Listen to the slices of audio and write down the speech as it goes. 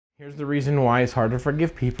Here's the reason why it's hard to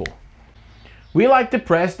forgive people. We like to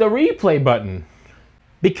press the replay button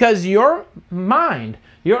because your mind,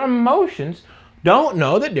 your emotions don't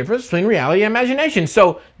know the difference between reality and imagination.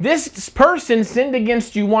 So this person sinned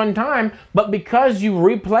against you one time, but because you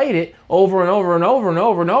replayed it over and over and over and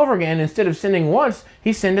over and over again, instead of sinning once,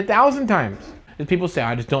 he sinned 1,000 times. As people say,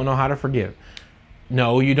 I just don't know how to forgive.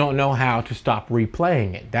 No, you don't know how to stop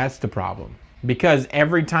replaying it. That's the problem. Because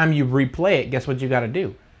every time you replay it, guess what you got to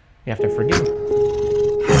do? You have to forgive.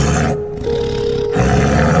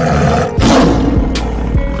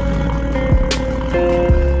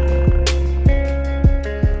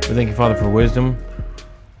 We thank you, Father, for wisdom.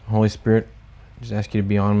 Holy Spirit, just ask you to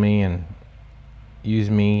be on me and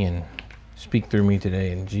use me and speak through me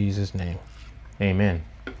today in Jesus' name. Amen.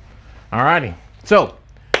 Alrighty. So,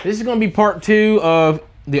 this is going to be part 2 of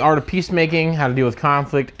the art of peacemaking, how to deal with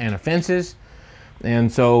conflict and offenses.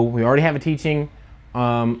 And so, we already have a teaching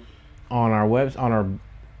on our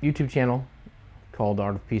YouTube channel called The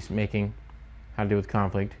Art of Peacemaking, how to deal with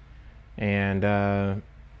conflict. And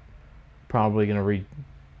probably going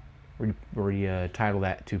to retitle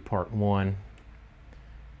that to part 1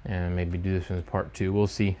 and maybe do this as part 2. We'll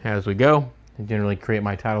see as we go. I generally create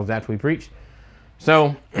my titles after we preach.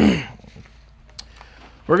 So we're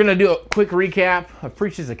going to do a quick recap. I've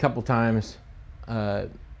preached this a couple times and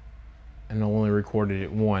I only recorded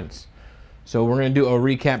it once. So we're going to do a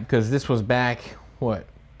recap because this was back, what,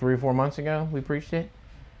 3 or 4 months ago we preached it,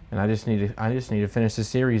 and I just need to finish the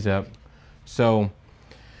series up. So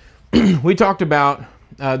we talked about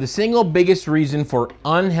the single biggest reason for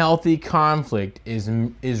unhealthy conflict is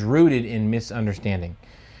rooted in misunderstanding.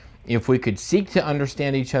 If we could seek to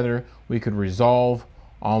understand each other, we could resolve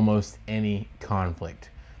almost any conflict.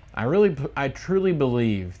 I truly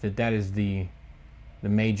believe that is the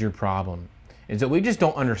major problem, is that we just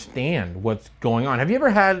don't understand what's going on. Have you ever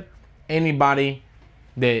had anybody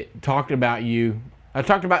that talked about you,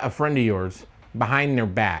 talked about a friend of yours behind their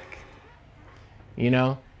back, you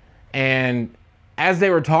know, and as they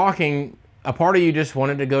were talking, a part of you just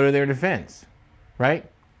wanted to go to their defense, right?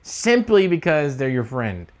 Simply because they're your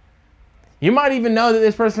friend. You might even know that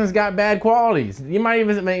this person's got bad qualities. You might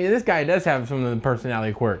even say, this guy does have some of the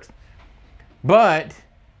personality quirks. But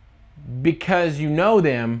because you know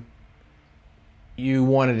them, you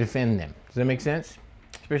want to defend them. Does that make sense?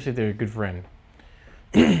 Especially if they're a good friend.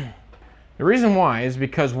 The reason why is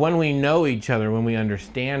because when we know each other, when we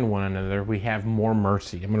understand one another, we have more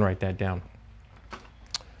mercy. I'm going to write that down.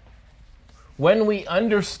 When we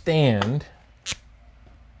understand,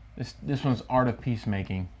 this one's Art of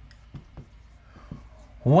Peacemaking.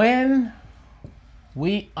 When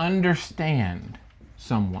we understand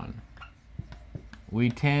someone,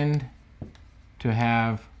 we tend to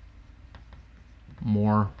have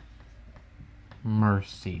more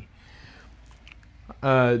mercy.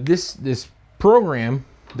 This program,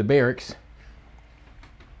 the barracks,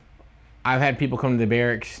 I've had people come to the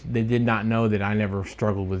barracks, they did not know that I never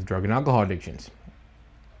struggled with drug and alcohol addictions.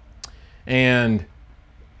 And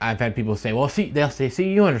I've had people say, well, they'll say,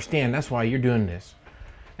 see, you understand, that's why you're doing this.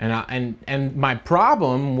 And my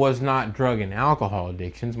problem was not drug and alcohol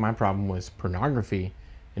addictions, my problem was pornography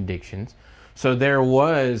addictions. So there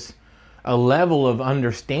was a level of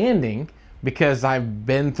understanding because I've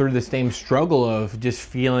been through the same struggle of just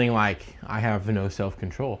feeling like I have no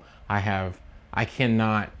self-control. I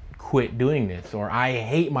cannot quit doing this, or I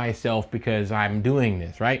hate myself because I'm doing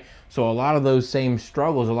this, right? So a lot of those same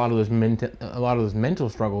struggles, a lot of those mental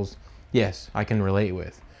struggles, yes, I can relate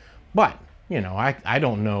with. But, you know, I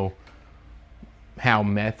don't know how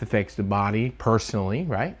meth affects the body personally,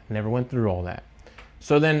 right? Never went through all that.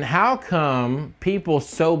 So then how come people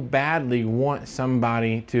so badly want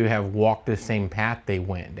somebody to have walked the same path they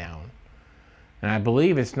went down? And I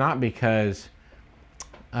believe it's not because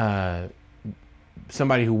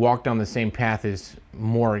somebody who walked down the same path is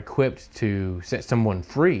more equipped to set someone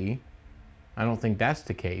free. I don't think that's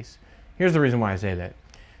the case. Here's the reason why I say that.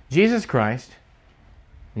 Jesus Christ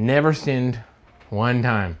never sinned one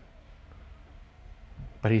time,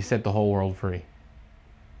 but he set the whole world free.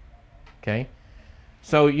 Okay?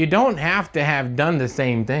 So you don't have to have done the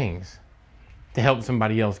same things to help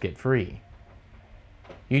somebody else get free.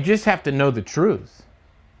 You just have to know the truth.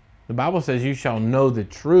 The Bible says you shall know the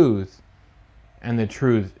truth, and the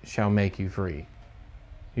truth shall make you free.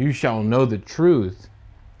 You shall know the truth,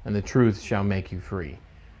 and the truth shall make you free.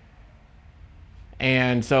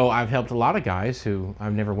 And so I've helped a lot of guys who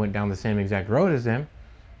I've never went down the same exact road as them,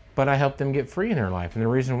 but I helped them get free in their life. And the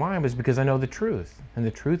reason why was because I know the truth, and the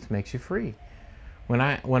truth makes you free.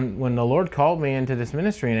 When the Lord called me into this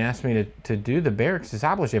ministry and asked me to do the barracks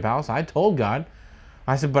discipleship house, I told God,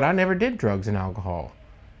 I said, but I never did drugs and alcohol.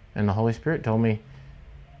 And the Holy Spirit told me,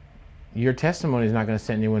 your testimony is not going to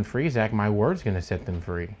set anyone free, Zach. My word's going to set them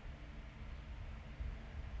free.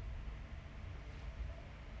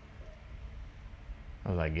 I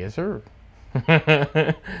was like, yes, sir.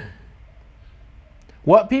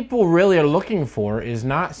 What people really are looking for is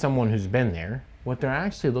not someone who's been there. What they're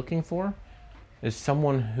actually looking for is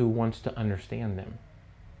someone who wants to understand them.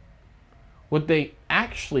 What they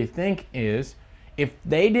actually think is, if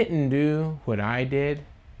they didn't do what I did,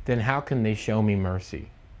 then how can they show me mercy?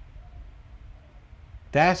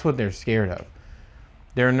 That's what they're scared of.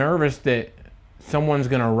 They're nervous that someone's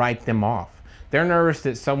going to write them off. They're nervous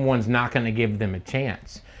that someone's not going to give them a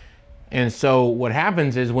chance. And so what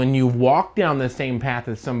happens is when you walk down the same path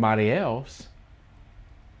as somebody else,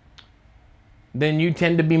 then you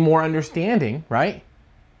tend to be more understanding, right?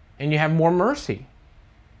 And you have more mercy.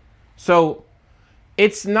 So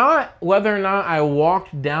it's not whether or not I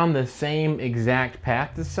walked down the same exact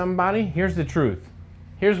path as somebody. Here's the truth.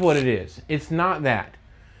 Here's what it is. It's not that.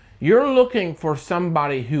 You're looking for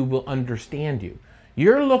somebody who will understand you.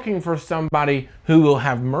 You're looking for somebody who will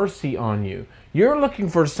have mercy on you. You're looking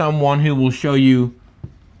for someone who will show you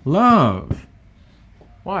love.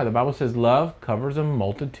 Why? The Bible says love covers a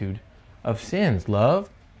multitude of sins. Love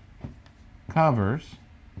covers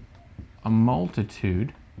a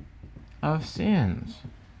multitude of sins.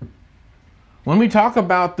 When we talk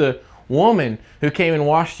about the woman who came and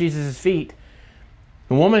washed Jesus' feet,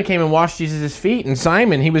 the woman came and washed Jesus' feet, and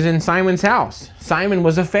Simon, he was in Simon's house. Simon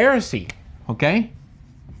was a Pharisee, okay?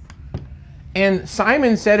 And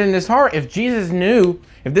Simon said in his heart, if Jesus knew,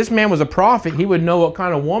 if this man was a prophet, he would know what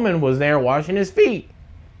kind of woman was there washing his feet.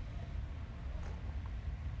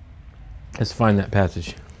 Let's find that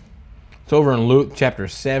passage. It's over in Luke chapter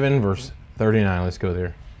 7, verse 39. Let's go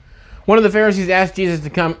there. One of the Pharisees asked Jesus to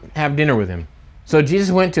come have dinner with him. So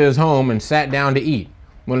Jesus went to his home and sat down to eat.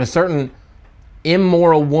 When a certain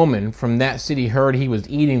immoral woman from that city heard he was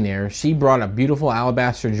eating there, she brought a beautiful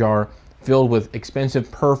alabaster jar filled with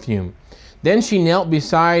expensive perfume. Then she knelt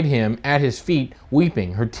beside him at his feet,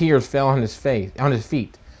 weeping. Her tears fell on his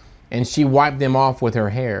feet, and she wiped them off with her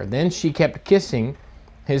hair. Then she kept kissing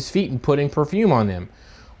his feet and putting perfume on them.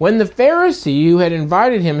 When the Pharisee who had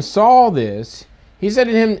invited him saw this, he said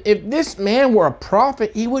to him, if this man were a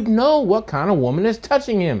prophet, he would know what kind of woman is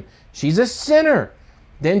touching him. She's a sinner.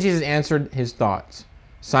 Then Jesus answered his thoughts.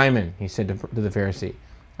 Simon, he said to the Pharisee,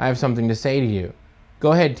 I have something to say to you.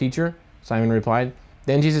 Go ahead, teacher, Simon replied.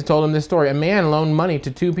 Then Jesus told him this story. A man loaned money to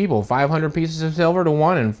two people, 500 pieces of silver to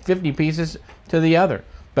one and 50 pieces to the other.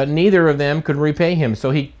 But neither of them could repay him. So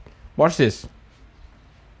he, watch this.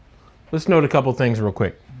 Let's note a couple things real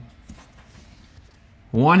quick.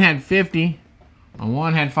 One had 50 and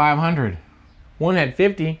one had 500. One had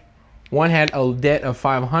 50, one had a debt of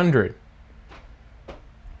 500.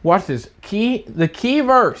 Watch this. The key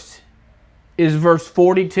verse is verse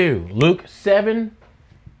 42. Luke 7,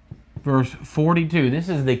 verse 42. This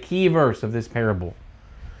is the key verse of this parable.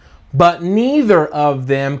 But neither of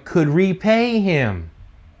them could repay him.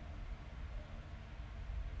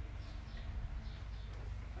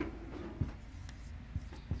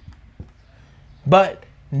 But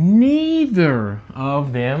neither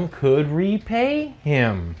of them could repay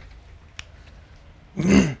him.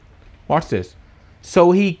 Watch this.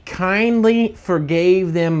 So he kindly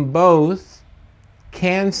forgave them both,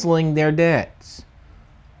 canceling their debts.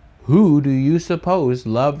 Who do you suppose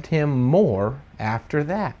loved him more after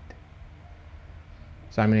that?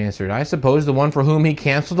 Simon answered, I suppose the one for whom he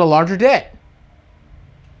canceled a larger debt.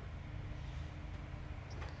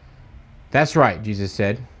 That's right, Jesus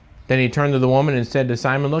said. Then he turned to the woman and said to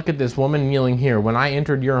Simon, look at this woman kneeling here. When I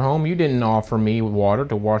entered your home, you didn't offer me water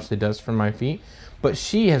to wash the dust from my feet, but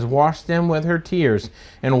she has washed them with her tears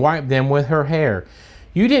and wiped them with her hair.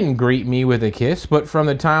 You didn't greet me with a kiss, but from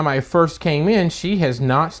the time I first came in, she has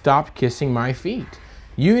not stopped kissing my feet.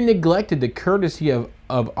 You neglected the courtesy of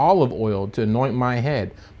olive oil to anoint my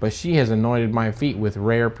head, but she has anointed my feet with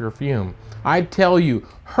rare perfume. I tell you,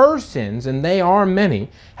 her sins, and they are many,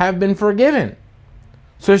 have been forgiven.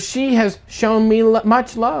 So she has shown me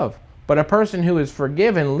much love, but a person who is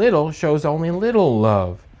forgiven little shows only little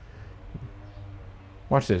love.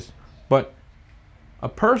 Watch this. But a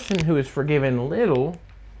person who is forgiven little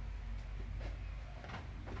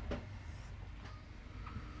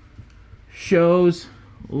shows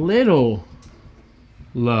little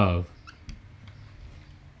love.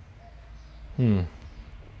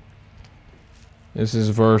 This is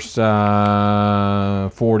verse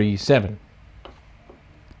 47.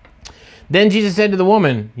 Then Jesus said to the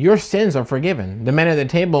woman, your sins are forgiven. The men at the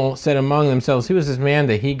table said among themselves, who is this man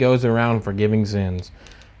that he goes around forgiving sins?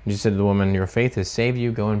 Jesus said to the woman, your faith has saved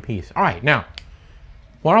you. Go in peace. All right, now,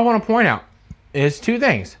 what I want to point out is two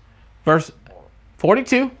things. Verse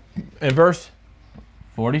 42 and verse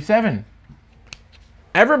 47.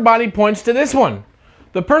 Everybody points to this one.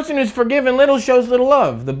 The person who's forgiven little shows little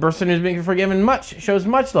love. The person who's being forgiven much shows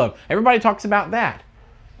much love. Everybody talks about that.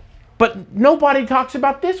 But nobody talks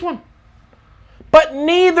about this one. But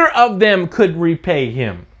neither of them could repay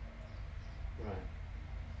him. Right.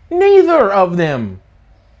 Neither of them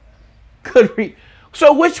could repay.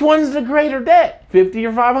 So which one's the greater debt? 50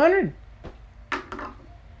 or 500?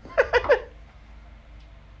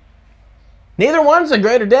 Neither one's a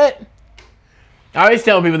greater debt. I always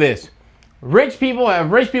tell people this. Rich people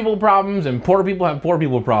have rich people problems and poor people have poor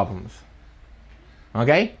people problems.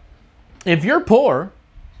 Okay? If you're poor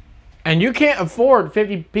and you can't afford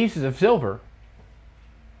 50 pieces of silver,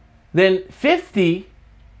 then 50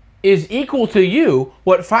 is equal to you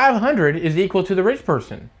what 500 is equal to the rich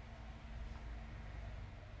person.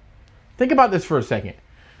 Think about this for a second.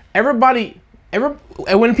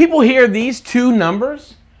 When people hear these two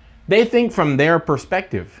numbers, they think from their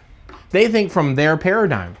perspective. They think from their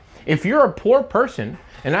paradigm. If you're a poor person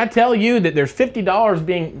and I tell you that there's $50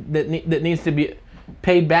 that needs to be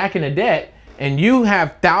paid back in a debt and you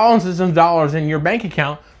have thousands of dollars in your bank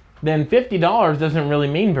account, then $50 doesn't really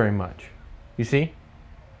mean very much. You see?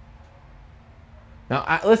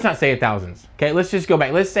 Now, let's not say thousands. Okay, let's just go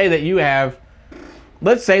back. Let's say that you have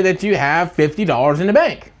 $50 in the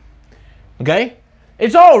bank. Okay?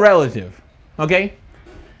 It's all relative. Okay?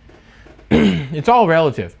 It's all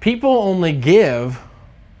relative. People only give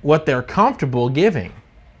what they're comfortable giving,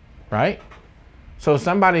 right? So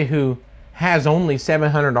somebody who has only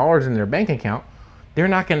 $700 in their bank account, they're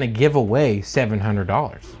not going to give away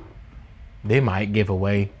 $700. They might give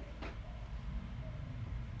away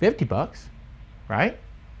 $50, right?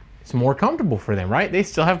 It's more comfortable for them, right? They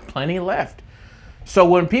still have plenty left. So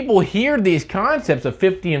when people hear these concepts of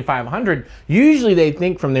 50 and 500, usually they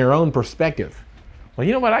think from their own perspective. Well,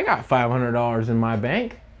 you know what? I got $500 in my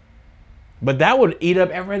bank, but that would eat up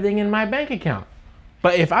everything in my bank account.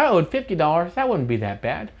 But if I owed $50, that wouldn't be that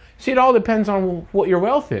bad. See, it all depends on what your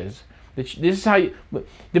wealth is. This is how you,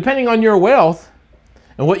 depending on your wealth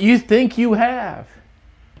and what you think you have,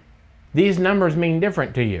 these numbers mean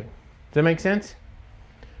different to you. Does that make sense?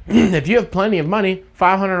 If you have plenty of money,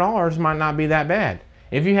 $500 might not be that bad.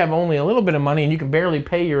 If you have only a little bit of money and you can barely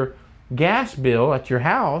pay your gas bill at your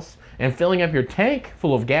house and filling up your tank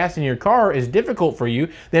full of gas in your car is difficult for you,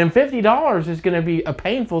 then $50 is going to be a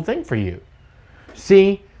painful thing for you.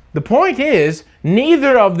 See, the point is,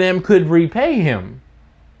 neither of them could repay him.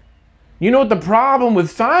 You know what the problem with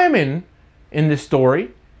Simon in this story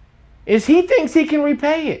is? He thinks he can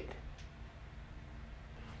repay it.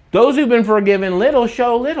 Those who've been forgiven little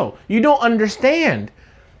show little. You don't understand.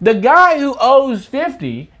 The guy who owes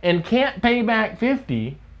 50 and can't pay back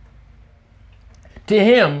 50, to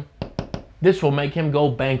him, this will make him go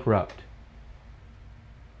bankrupt.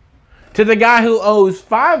 To the guy who owes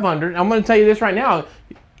 500, I'm going to tell you this right now,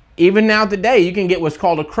 even now today, you can get what's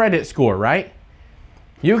called a credit score, right?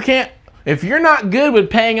 You can't, if you're not good with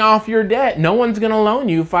paying off your debt, no one's going to loan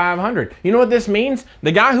you 500. You know what this means?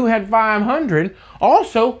 The guy who had 500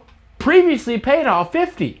 also previously paid off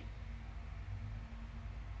 50.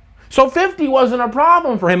 So 50 wasn't a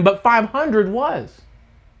problem for him, but 500 was.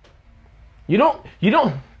 You don't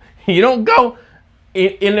go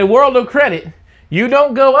in the world of credit. You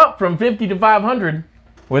don't go up from 50 to 500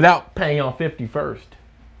 without paying off 50 first.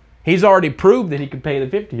 He's already proved that he could pay the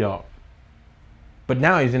 50 off. But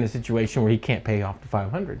now he's in a situation where he can't pay off the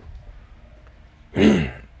 500.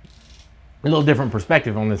 A little different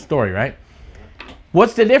perspective on this story, right?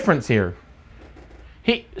 What's the difference here?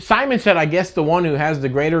 Simon said, I guess the one who has the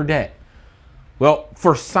greater debt. Well,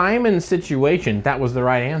 for Simon's situation, that was the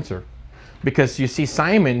right answer. Because you see,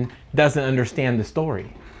 Simon doesn't understand the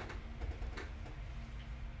story.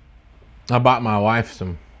 I bought my wife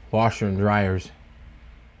some washer and dryers.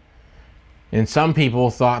 And some people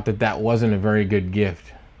thought that that wasn't a very good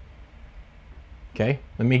gift. Okay?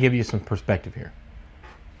 Let me give you some perspective here.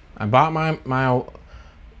 I bought my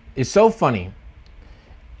it's so funny.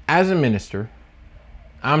 As a minister,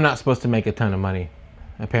 I'm not supposed to make a ton of money,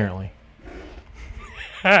 apparently.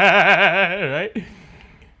 Right?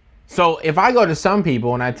 So if I go to some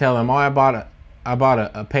people and I tell them, oh, I bought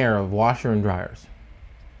a pair of washer and dryers.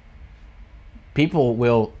 Here's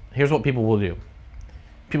what people will do.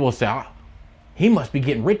 People will say, oh, he must be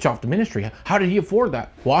getting rich off the ministry. How did he afford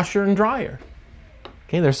that? Washer and dryer.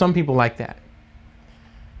 Okay, there's some people like that.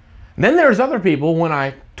 Then there's other people, when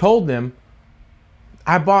I told them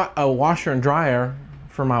I bought a washer and dryer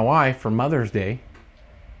for my wife for Mother's Day,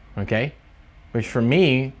 okay? Which for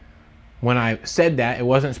me, when I said that, it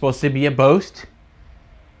wasn't supposed to be a boast.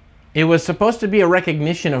 It was supposed to be a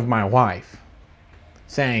recognition of my wife,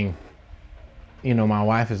 saying, you know, my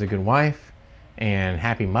wife is a good wife, and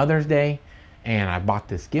happy Mother's Day, and I bought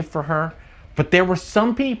this gift for her. But there were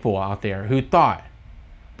some people out there who thought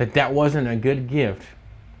that that wasn't a good gift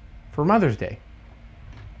for Mother's Day,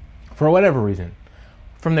 for whatever reason,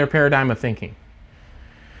 from their paradigm of thinking.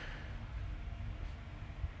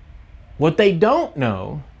 What they don't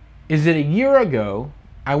know is that a year ago,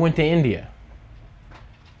 I went to India.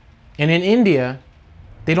 And in India,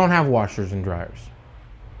 they don't have washers and dryers.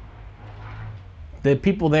 The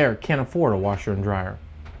people there can't afford a washer and dryer.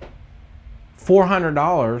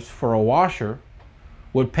 $400 for a washer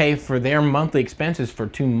would pay for their monthly expenses for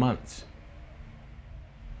 2 months.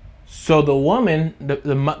 So the woman,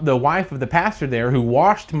 the wife of the pastor there, who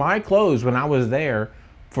washed my clothes when I was there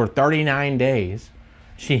for 39 days,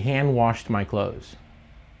 she hand washed my clothes.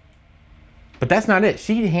 But that's not it.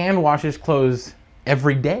 She hand washes clothes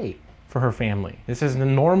every day for her family. This is the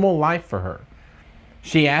normal life for her.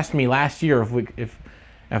 She asked me last year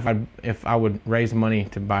if I would raise money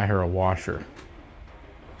to buy her a washer.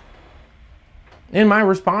 And my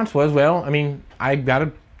response was, well, I mean, I got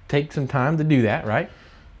to take some time to do that, right?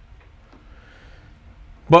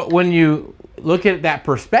 But when you look at that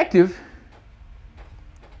perspective,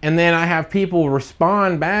 and then I have people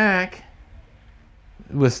respond back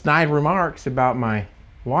with snide remarks about my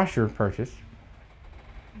washer purchase,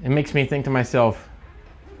 it makes me think to myself,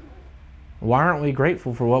 why aren't we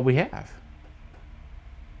grateful for what we have?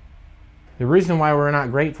 The reason why we're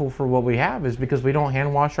not grateful for what we have is because we don't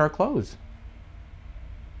hand wash our clothes.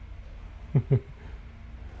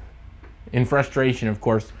 In frustration, of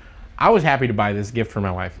course, I was happy to buy this gift for my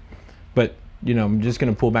wife, but you know, I'm just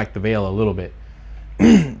going to pull back the veil a little bit.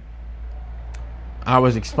 I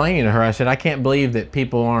was explaining to her, I said, I can't believe that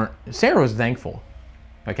people aren't, Sarah was thankful,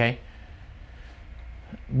 okay?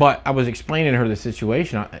 But I was explaining to her the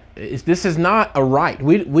situation. This is not a right.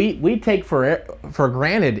 We take for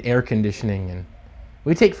granted air conditioning, and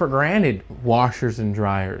we take for granted washers and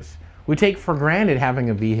dryers. We take for granted having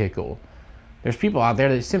a vehicle. There's people out there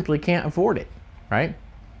that simply can't afford it, right?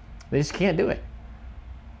 They just can't do it.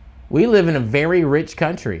 We live in a very rich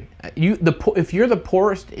country. If you're the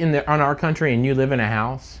poorest on our country and you live in a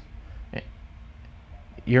house,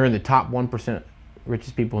 you're in the top 1%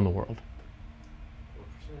 richest people in the world.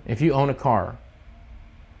 If you own a car,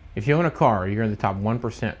 you're in the top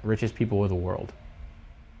 1% richest people in the world.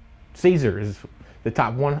 Caesar is the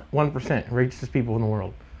top 1% richest people in the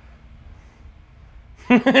world.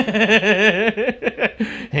 And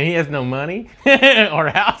he has no money or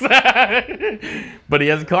a house, but he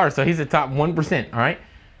has a car, so he's the top 1%. All right,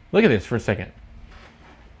 look at this for a second.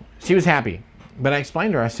 She was happy, but I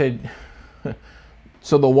explained to her. I said,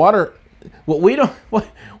 "So the water,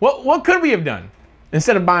 what could we have done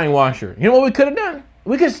instead of buying a washer? You know what we could have done?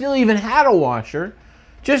 We could still even had a washer,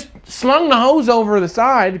 just slung the hose over the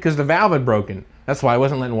side because the valve had broken. That's why I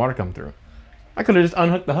wasn't letting water come through. I could have just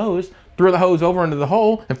unhooked the hose, threw the hose over into the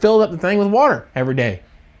hole, and filled up the thing with water every day.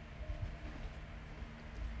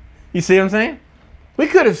 You see what I'm saying? We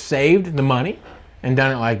could have saved the money and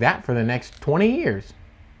done it like that for the next 20 years.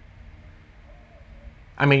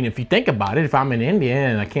 I mean, if you think about it, if I'm in India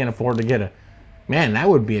and I can't afford to get man, that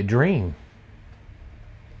would be a dream.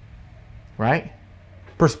 Right?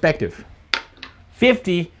 Perspective.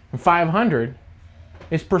 50 and 500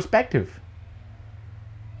 is perspective.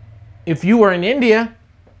 If you were in India,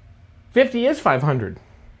 50 is 500.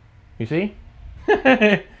 You see?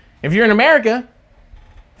 If you're in America,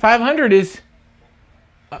 500 is...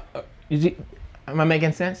 am I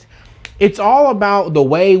making sense? It's all about the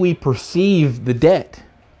way we perceive the debt.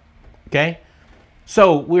 Okay?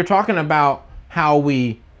 So we're talking about how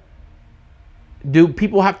do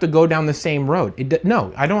people have to go down the same road?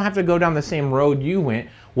 No, I don't have to go down the same road you went.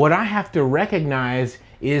 What I have to recognize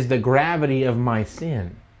is the gravity of my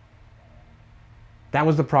sin. That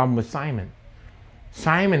was the problem with Simon.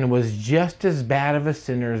 Simon was just as bad of a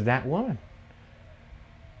sinner as that woman.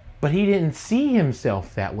 But he didn't see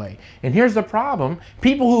himself that way. And here's the problem.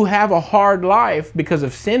 People who have a hard life because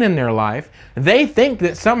of sin in their life, they think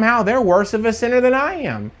that somehow they're worse of a sinner than I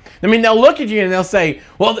am. I mean, they'll look at you and they'll say,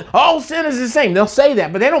 well, all sin is the same. They'll say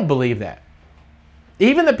that, but they don't believe that.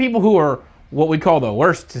 Even the people who are what we call the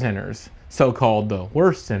worst sinners, so-called the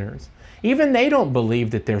worst sinners, even they don't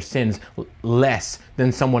believe that their sin's less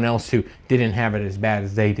than someone else who didn't have it as bad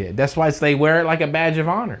as they did. That's why they wear it like a badge of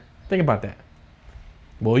honor. Think about that.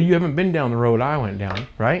 Well, you haven't been down the road I went down,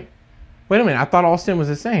 right? Wait a minute, I thought all sin was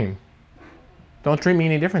the same. Don't treat me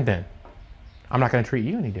any different then. I'm not going to treat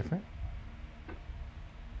you any different.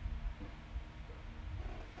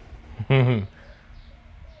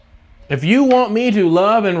 If you want me to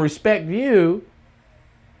love and respect you,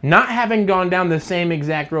 not having gone down the same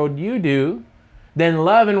exact road you do, then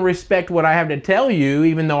love and respect what I have to tell you,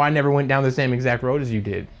 even though I never went down the same exact road as you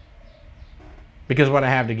did. Because what I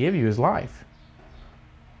have to give you is life.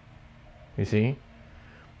 You see?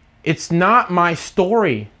 It's not my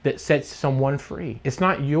story that sets someone free. It's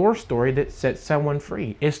not your story that sets someone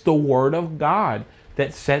free. It's the Word of God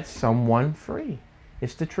that sets someone free.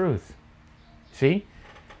 It's the truth. See?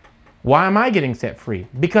 Why am I getting set free?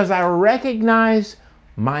 Because I recognize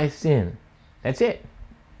my sin. That's it.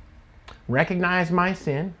 Recognize my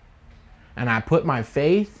sin, and I put my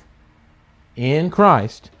faith in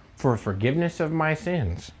Christ for forgiveness of my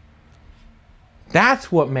sins.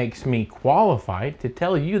 That's what makes me qualified to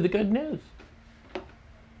tell you the good news.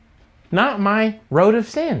 Not my road of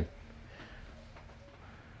sin.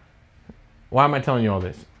 Why am I telling you all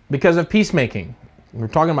this? Because of peacemaking. We're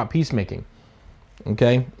talking about peacemaking.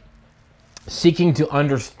 Okay? Seeking to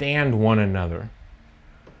understand one another.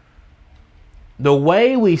 The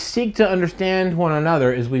way we seek to understand one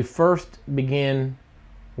another is we first begin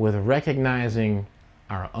with recognizing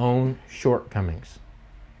our own shortcomings.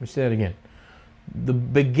 Let me say that again. The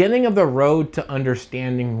beginning of the road to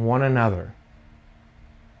understanding one another.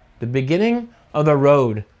 The beginning of the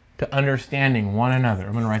road to understanding one another.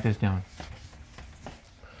 I'm going to write this down.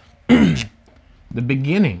 The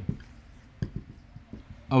beginning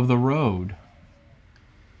of the road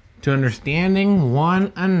to understanding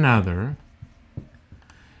one another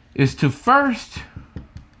is to first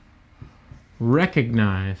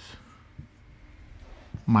recognize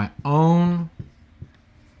my own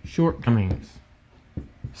shortcomings.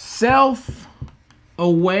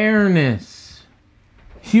 Self-awareness.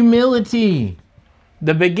 Humility.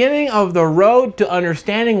 The beginning of the road to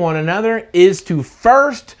understanding one another is to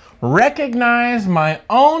first recognize my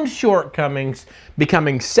own shortcomings,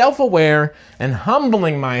 becoming self-aware and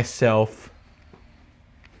humbling myself,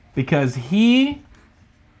 because he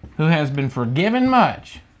who has been forgiven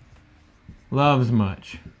much loves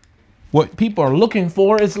much. What people are looking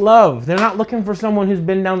for is love. They're not looking for someone who's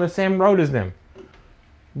been down the same road as them.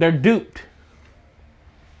 They're duped.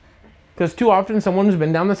 Because too often someone who's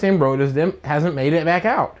been down the same road as them hasn't made it back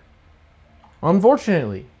out.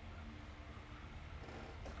 Unfortunately.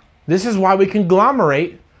 This is why we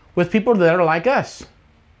conglomerate with people that are like us.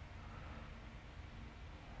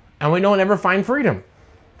 And we don't ever find freedom.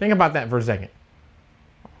 Think about that for a second.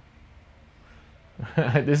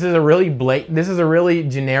 This is a really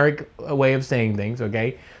generic way of saying things,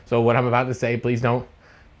 okay? So what I'm about to say, please don't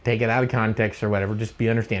take it out of context or whatever. Just be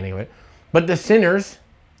understanding of it. But the sinners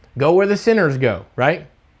go where the sinners go, right?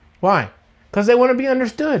 Why? Because they want to be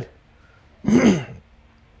understood.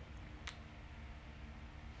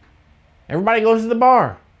 Everybody goes to the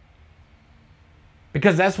bar.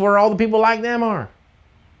 Because that's where all the people like them are.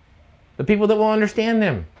 The people that will understand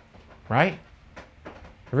them, right?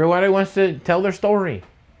 Everybody wants to tell their story.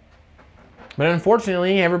 But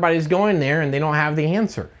unfortunately, everybody's going there and they don't have the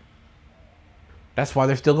answer. That's why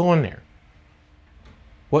they're still going there.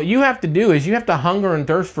 What you have to do is you have to hunger and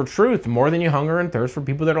thirst for truth more than you hunger and thirst for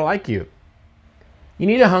people that are like you. You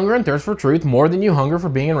need to hunger and thirst for truth more than you hunger for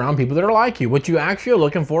being around people that are like you. What you actually are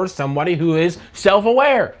looking for is somebody who is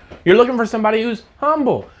self-aware. You're looking for somebody who's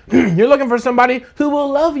humble. You're looking for somebody who will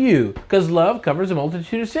love you, because love covers a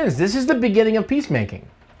multitude of sins. This is the beginning of peacemaking.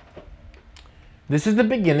 This is the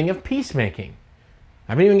beginning of peacemaking.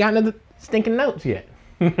 I haven't even gotten to the stinking notes yet.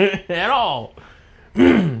 At all.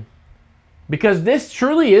 Because this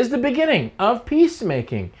truly is the beginning of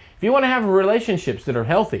peacemaking. If you want to have relationships that are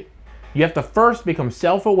healthy, you have to first become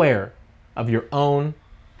self-aware of your own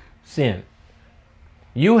sin.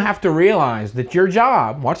 You have to realize that your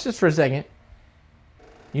job, watch this for a second.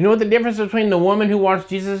 You know what the difference between the woman who washed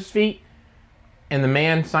Jesus' feet and the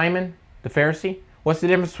man, Simon, the Pharisee? What's the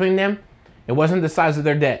difference between them? It wasn't the size of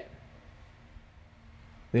their debt.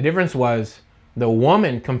 The difference was the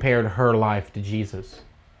woman compared her life to Jesus.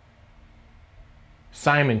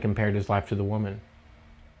 Simon compared his life to the woman.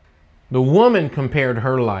 The woman compared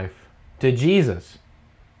her life to Jesus.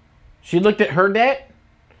 She looked at her debt,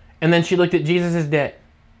 and then she looked at Jesus' debt.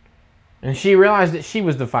 And she realized that she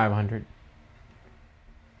was the 500.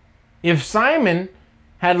 If Simon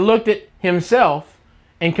had looked at himself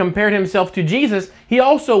and compared himself to Jesus, he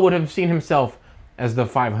also would have seen himself as the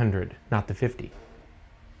 500, not the 50.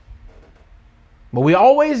 But we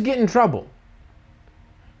always get in trouble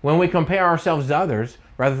when we compare ourselves to others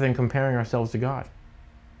rather than comparing ourselves to God.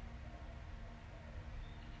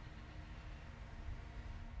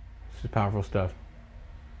 This is powerful stuff.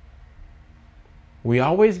 We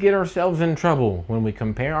always get ourselves in trouble when we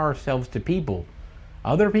compare ourselves to people,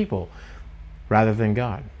 other people, rather than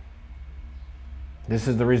God. This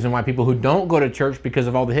is the reason why people who don't go to church because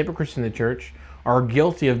of all the hypocrites in the church are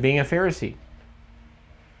guilty of being a Pharisee.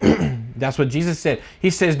 That's what Jesus said.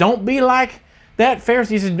 He says, don't be like that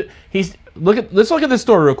Pharisee. Let's look at this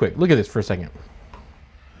story real quick. Look at this for a second.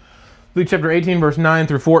 Luke chapter 18, verse 9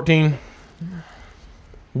 through 14.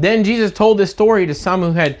 Then Jesus told this story to some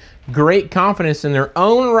who had great confidence in their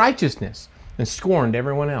own righteousness and scorned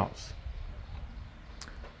everyone else.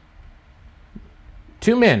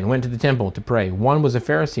 2 men went to the temple to pray. One was a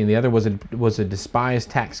Pharisee and the other was a despised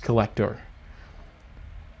tax collector.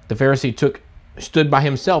 The Pharisee stood by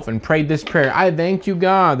himself and prayed this prayer. I thank you,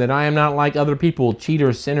 God, that I am not like other people,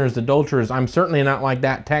 cheaters, sinners, adulterers. I'm certainly not like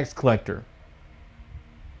that tax collector.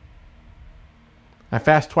 I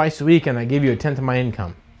fast twice a week and I give you 1/10 of my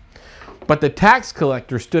income. But the tax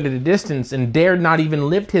collector stood at a distance and dared not even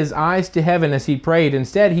lift his eyes to heaven as he prayed.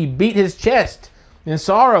 Instead, he beat his chest in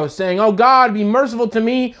sorrow, saying, Oh God, be merciful to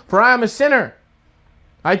me, for I am a sinner.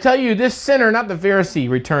 I tell you, this sinner, not the Pharisee,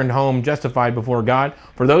 returned home justified before God.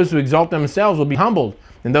 For those who exalt themselves will be humbled,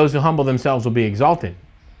 and those who humble themselves will be exalted.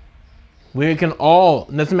 We can all,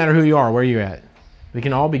 it doesn't matter who you are, where you're at, we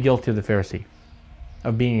can all be guilty of the Pharisee,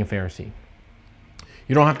 of being a Pharisee.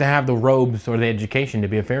 You don't have to have the robes or the education to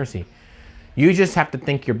be a Pharisee. You just have to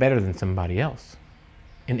think you're better than somebody else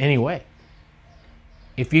in any way.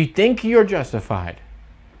 If you think you're justified,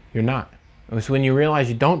 you're not. It's when you realize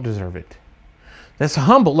you don't deserve it. That's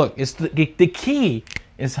humble. Look, it's the key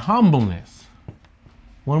is humbleness.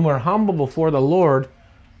 When we're humble before the Lord,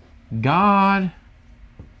 God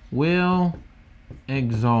will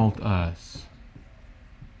exalt us.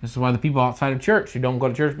 This is why the people outside of church who don't go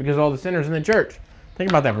to church because of all the sinners in the church. Think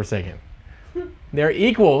about that for a second. They're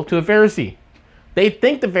equal to a Pharisee. They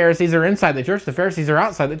think the Pharisees are inside the church. The Pharisees are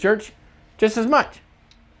outside the church just as much.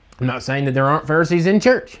 I'm not saying that there aren't Pharisees in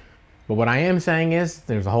church. But what I am saying is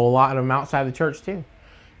there's a whole lot of them outside the church too.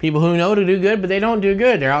 People who know to do good, but they don't do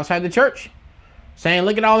good. They're outside the church. Saying,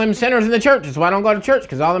 look at all them sinners in the church. That's why I don't go to church,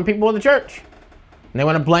 because all them people in the church. And they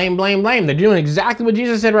want to blame. They're doing exactly what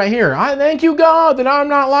Jesus said right here. I thank you, God, that I'm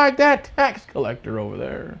not like that tax collector over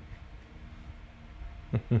there.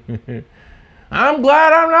 I'm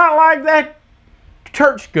glad I'm not like that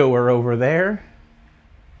churchgoer over there.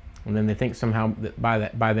 And then they think somehow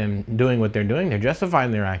that by them doing what they're doing, they're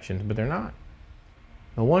justifying their actions, but they're not.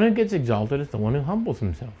 The one who gets exalted is the one who humbles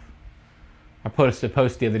himself. I posted a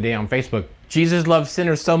post the other day on Facebook. Jesus loved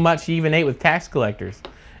sinners so much he even ate with tax collectors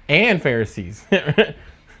and Pharisees.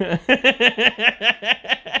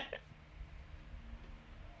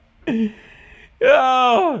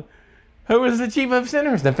 Oh, who was the chief of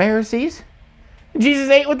sinners? The Pharisees. Jesus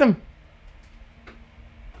ate with them.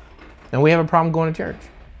 And we have a problem going to church.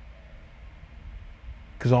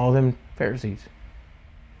 Because all of them Pharisees.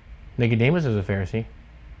 Nicodemus was a Pharisee.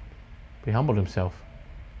 But he humbled himself.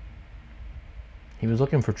 He was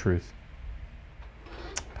looking for truth.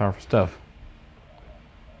 Powerful stuff.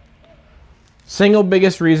 Single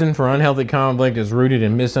biggest reason for unhealthy conflict is rooted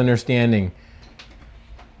in misunderstanding.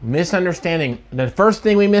 Misunderstanding. The first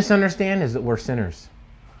thing we misunderstand is that we're sinners.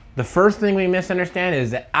 The first thing we misunderstand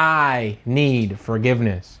is that I need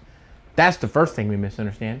forgiveness. That's the first thing we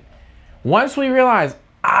misunderstand. Once we realize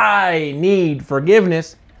I need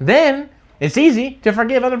forgiveness, then it's easy to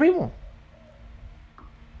forgive other people.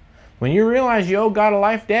 When you realize you owe God a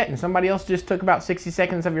life debt and somebody else just took about 60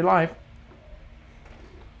 seconds of your life,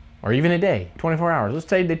 or even a day, 24 hours. Let's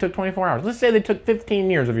say they took 24 hours. Let's say they took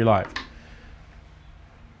 15 years of your life.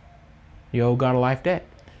 You owe God a life debt.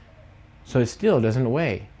 So it still doesn't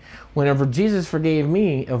weigh. Whenever Jesus forgave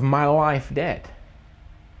me of my life debt,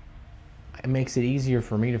 it makes it easier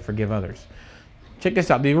for me to forgive others. Check this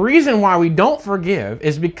out. The reason why we don't forgive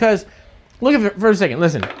is because, look at it for a second,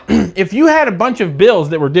 listen. If you had a bunch of bills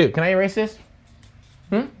that were due, can I erase this?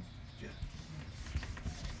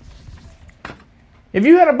 If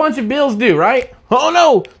you had a bunch of bills due, right? Oh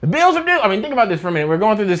no, the bills are due. I mean, think about this for a minute. We're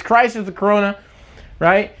going through this crisis of Corona,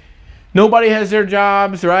 right? Nobody has their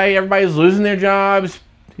jobs, right? Everybody's losing their jobs.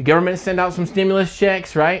 The government sent out some stimulus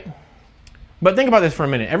checks, right? But think about this for a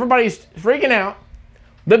minute. Everybody's freaking out.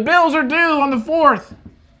 The bills are due on the 4th.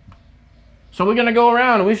 So we're going to go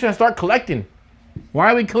around and we're going to start collecting.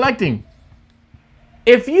 Why are we collecting?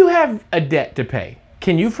 If you have a debt to pay,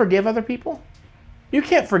 can you forgive other people? You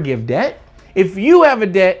can't forgive debt. If you have a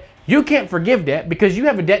debt, you can't forgive debt because you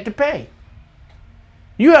have a debt to pay.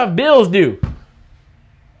 You have bills due.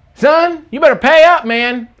 Son, you better pay up,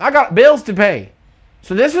 man. I got bills to pay.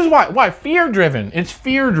 So this is why fear-driven. It's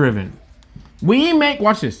fear-driven.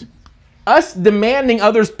 Watch this. Us demanding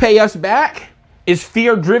others pay us back is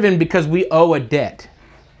fear-driven because we owe a debt.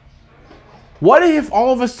 What if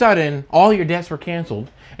all of a sudden all your debts were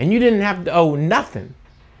canceled and you didn't have to owe nothing?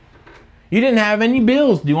 You didn't have any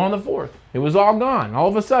bills due on the 4th. It was all gone. All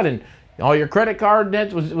of a sudden, all your credit card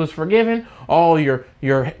debts was forgiven. All your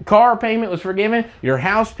car payment was forgiven. Your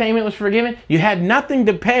house payment was forgiven. You had nothing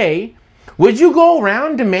to pay. Would you go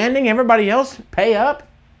around demanding everybody else pay up?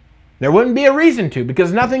 There wouldn't be a reason to,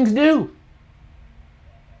 because nothing's due.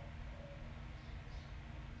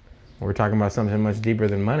 We're talking about something much deeper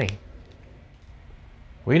than money.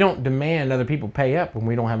 We don't demand other people pay up when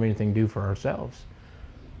we don't have anything due for ourselves.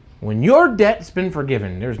 When your debt's been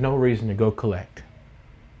forgiven, there's no reason to go collect.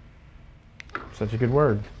 Such a good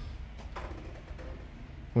word.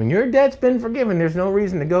 When your debt's been forgiven, there's no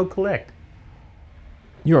reason to go collect.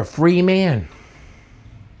 You're a free man.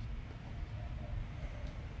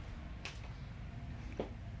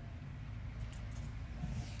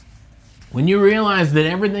 When you realize that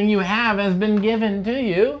everything you have has been given to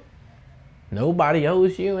you, nobody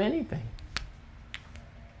owes you anything.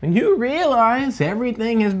 When you realize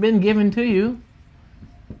everything has been given to you,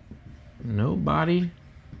 nobody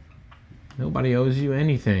owes you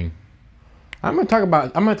anything. I'm gonna talk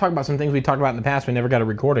about some things we talked about in the past we never got it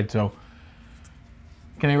recorded. So,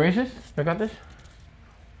 can I erase this? I got this.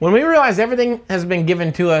 When we realize everything has been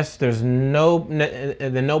given to us, then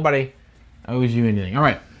nobody owes you anything. All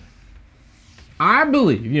right. I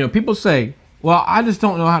believe, people say, well, I just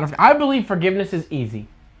don't know how to. I believe forgiveness is easy.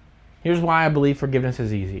 Here's why I believe forgiveness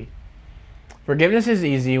is easy. Forgiveness is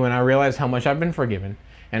easy when I realize how much I've been forgiven,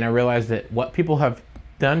 and I realize that what people have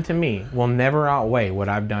done to me will never outweigh what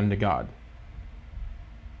I've done to God.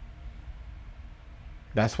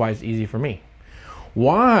 That's why it's easy for me.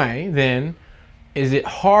 Why, then, is it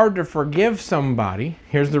hard to forgive somebody?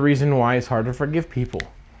 Here's the reason why it's hard to forgive people.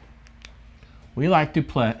 We like to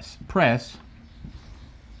press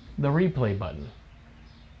the replay button.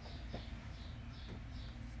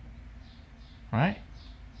 Right?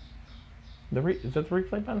 Is that the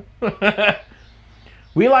replay button?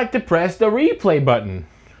 We like to press the replay button.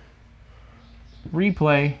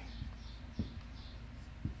 Replay.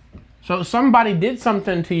 So somebody did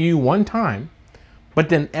something to you one time, but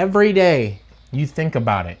then every day you think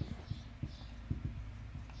about it.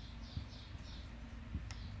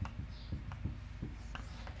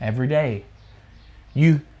 Every day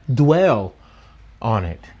you dwell on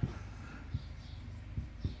it.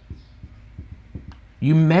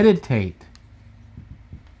 You meditate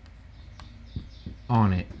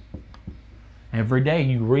on it. Every day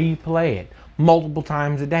you replay it multiple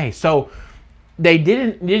times a day. So did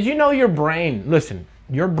you know your brain, listen,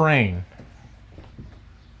 your brain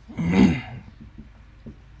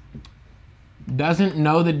doesn't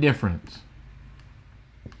know the difference.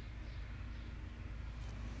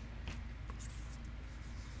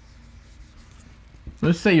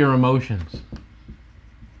 Let's say your emotions.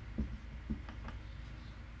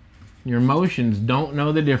 Your emotions don't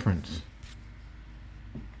know the difference.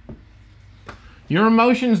 Your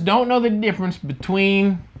emotions don't know the difference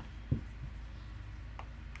between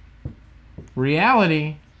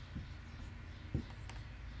reality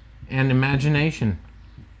and imagination.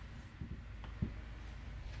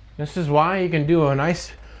 This is why you can do a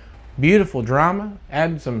nice, beautiful drama,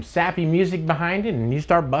 add some sappy music behind it, and you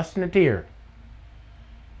start busting a tear.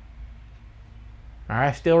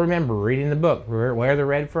 I still remember reading the book, Where the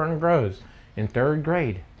Red Fern Grows, in 3rd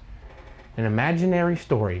grade. An imaginary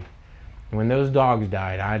story. When those dogs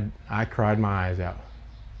died, I cried my eyes out.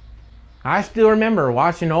 I still remember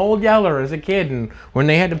watching Old Yeller as a kid, and when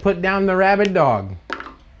they had to put down the rabid dog,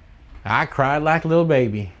 I cried like a little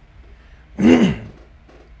baby.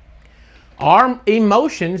 Our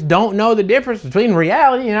emotions don't know the difference between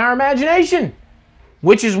reality and our imagination,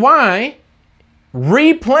 which is why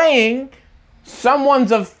replaying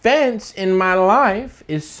someone's offense in my life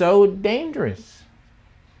is so dangerous.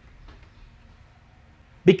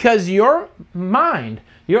 Because your mind,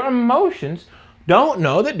 your emotions don't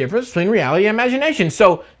know the difference between reality and imagination.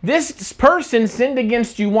 So this person sinned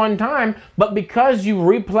against you one time, but because you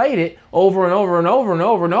replayed it over and over and over and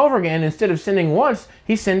over and over again, instead of sinning once,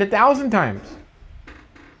 he sinned 1,000 times.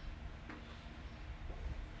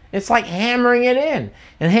 It's like hammering it in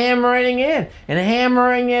and hammering it in and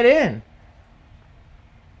hammering it in.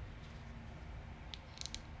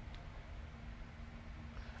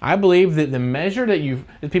 I believe that the measure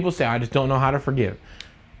that people say, I just don't know how to forgive.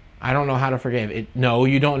 I don't know how to forgive it. No,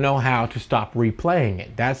 you don't know how to stop replaying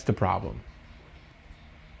it. That's the problem.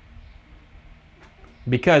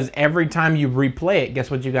 Because every time you replay it,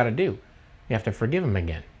 guess what you got to do? You have to forgive him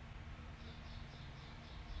again.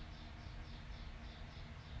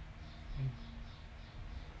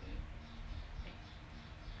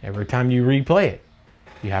 Every time you replay it,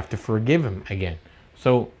 you have to forgive him again.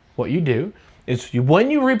 So what you do is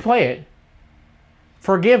when you replay it,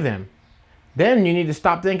 forgive them. Then you need to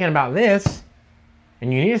stop thinking about this,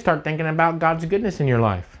 and you need to start thinking about God's goodness in your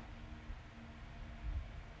life.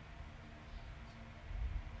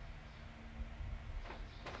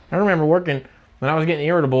 I remember working when I was getting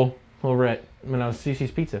irritable over when I was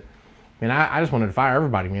CC's Pizza. Man, I just wanted to fire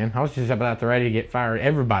everybody, man. I was just about to ready to get fired,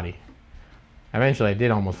 everybody. Eventually, I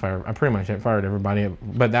did almost fire. I pretty much fired everybody,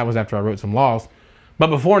 but that was after I wrote some laws. But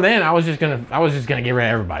before then, I was just gonna get rid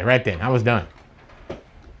of everybody right then. I was done.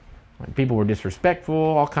 Like, people were disrespectful,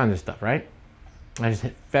 all kinds of stuff, right? I just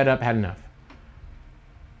fed up, had enough.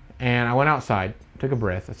 And I went outside, took a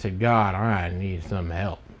breath. I said, God, all right, I need some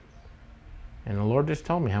help. And the Lord just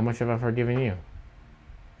told me, how much have I forgiven you?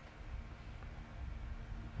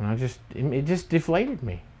 And it just deflated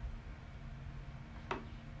me.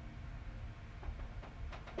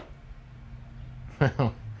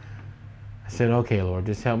 I said, okay, Lord,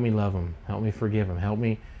 just help me love them. Help me forgive them. Help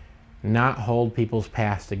me not hold people's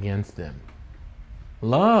past against them.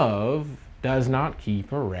 Love does not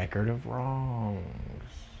keep a record of wrongs.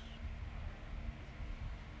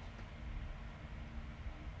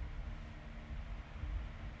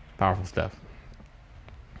 Powerful stuff.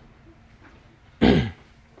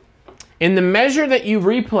 In the measure that you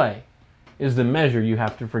replay is the measure you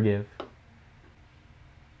have to forgive.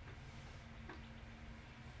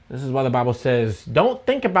 This is why the Bible says, don't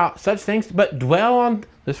think about such things, but dwell on...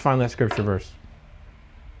 Let's find that scripture verse.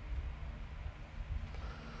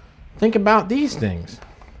 Think about these things.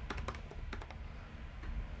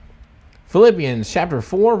 Philippians chapter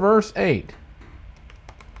 4, verse 8.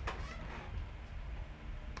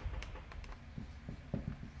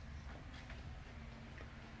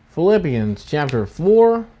 Philippians chapter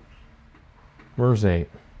 4, verse 8.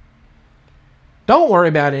 Don't worry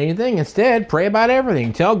about anything. Instead, pray about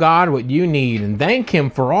everything. Tell God what you need and thank Him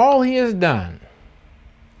for all He has done.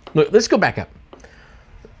 Look, let's go back up.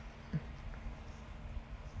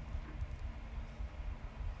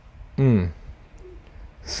 This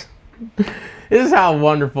is how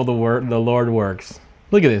wonderful the Lord works.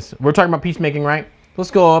 Look at this. We're talking about peacemaking, right?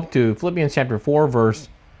 Let's go up to Philippians chapter 4, verse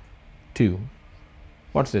 2.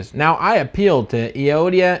 Watch this. Now I appeal to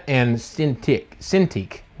Euodia and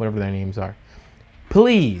Syntyche, whatever their names are.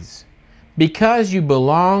 Please, because you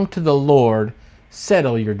belong to the Lord,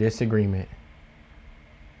 settle your disagreement.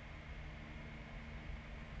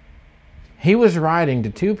 He was writing to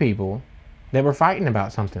two people that were fighting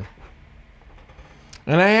about something.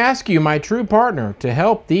 And I ask you, my true partner, to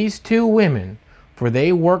help these two women, for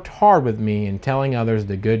they worked hard with me in telling others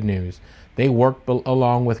the good news. They worked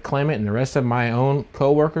along with Clement and the rest of my own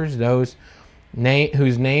co-workers, those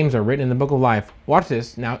whose names are written in the book of life. Watch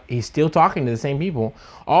this. Now, he's still talking to the same people.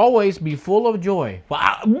 Always be full of joy.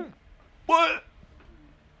 Wow. What?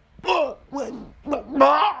 Hold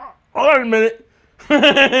on a minute.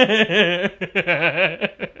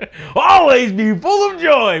 Always be full of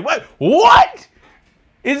joy. What?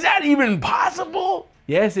 Is that even possible?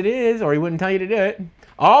 Yes, it is, or he wouldn't tell you to do it.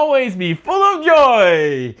 Always be full of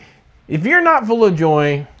joy. If you're not full of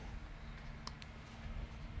joy,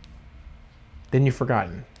 then you've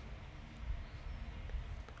forgotten.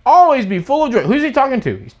 Always be full of joy. Who's he talking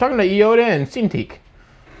to? He's talking to Euodia and Syntyche.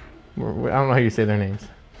 I don't know how you say their names.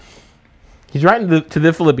 He's writing to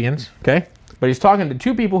the Philippians, okay? But he's talking to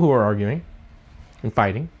two people who are arguing and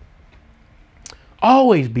fighting.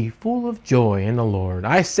 Always be full of joy in the Lord.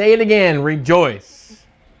 I say it again, rejoice.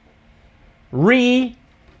 Rejoice.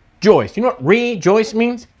 You know what rejoice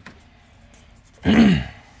means?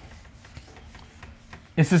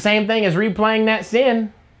 It's the same thing as replaying that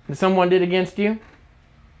sin that someone did against you.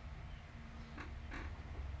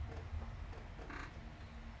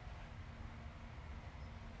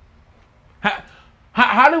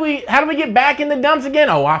 How do we get back in the dumps again?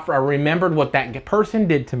 Oh, I remembered what that person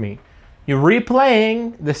did to me. You're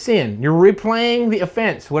replaying the sin. You're replaying the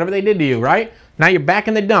offense, whatever they did to you, right? Now you're back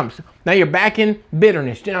in the dumps. Now you're back in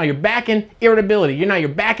bitterness. Now you're back in irritability. Now you're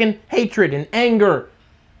back in hatred and anger.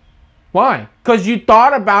 Why? Because you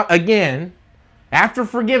thought about, again, after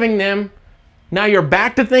forgiving them, now you're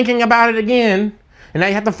back to thinking about it again, and now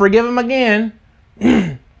you have to forgive them again.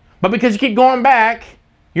 But because you keep going back,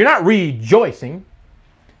 you're not rejoicing.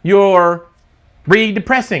 You're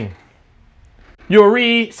re-depressing. You're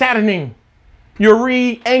re-saddening. You're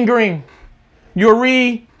re-angering. You're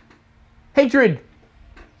re-hatred.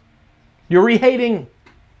 You're re-hating.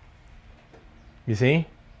 You see?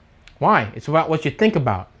 Why? It's about what you think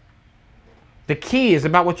about. The key is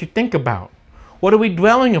about what you think about. What are we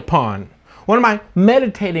dwelling upon? What am I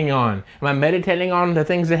meditating on? Am I meditating on the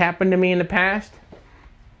things that happened to me in the past?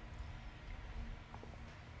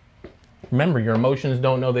 Remember, your emotions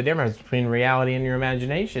don't know the difference between reality and your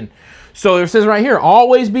imagination. So it says right here,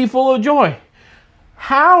 always be full of joy.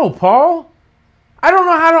 How, Paul? I don't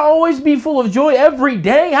know how to always be full of joy every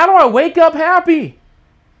day. How do I wake up happy?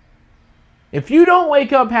 If you don't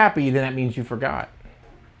wake up happy, then that means you forgot.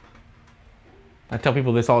 I tell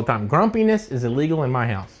people this all the time. Grumpiness is illegal in my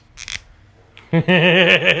house.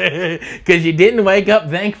 Because you didn't wake up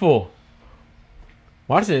thankful.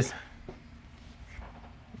 Watch this.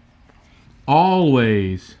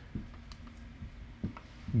 Always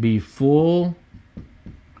be full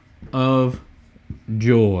of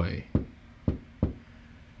joy.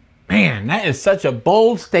 Man, that is such a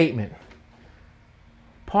bold statement.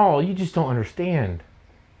 Paul, you just don't understand.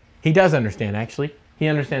 He does understand, actually. He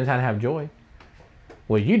understands how to have joy.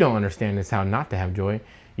 What you don't understand is how not to have joy.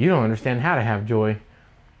 You don't understand how to have joy.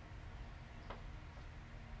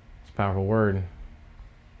 It's a powerful word.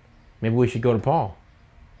 Maybe we should go to Paul,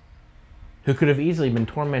 who could have easily been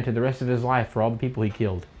tormented the rest of his life for all the people he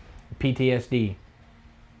killed. PTSD.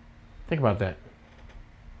 Think about that.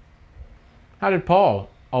 How did Paul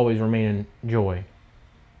always remain in joy?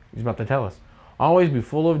 He's about to tell us. Always be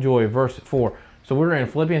full of joy, verse 4. So we're in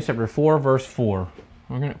Philippians chapter 4, verse 4.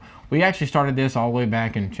 We actually started this all the way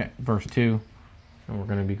back in verse 2. And we're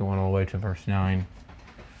going to be going all the way to verse 9.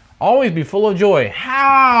 Always be full of joy.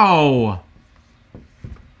 How?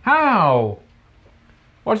 How?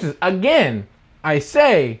 Watch this. Again, I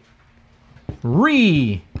say,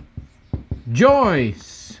 rejoice.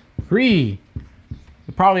 You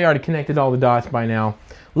probably already connected all the dots by now.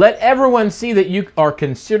 Let everyone see that you are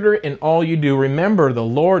considerate in all you do. Remember, the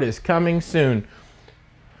Lord is coming soon.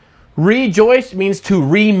 Rejoice means to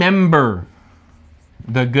remember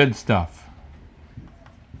the good stuff.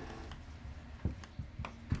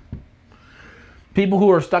 People who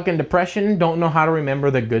are stuck in depression don't know how to remember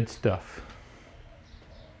the good stuff.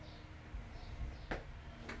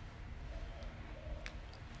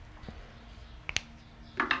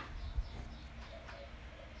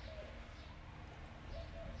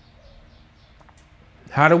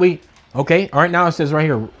 How do we? Okay, all right, now it says right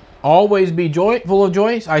here, always be full of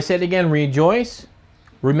joy. I said again, rejoice.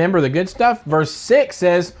 Remember the good stuff. Verse 6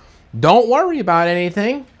 says, don't worry about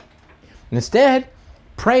anything. Instead,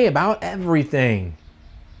 pray about everything.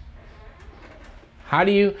 How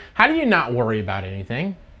do you not worry about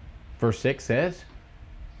anything? Verse 6 says,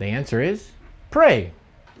 the answer is pray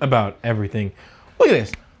about everything. Look at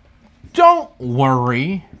this. Don't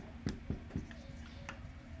worry.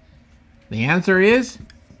 The answer is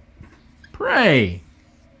pray.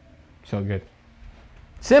 So good.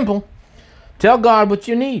 Simple. Tell God what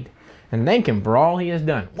you need and thank Him for all He has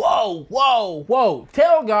done. Whoa, whoa, whoa.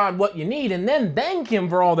 Tell God what you need and then thank Him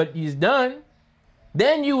for all that He's done.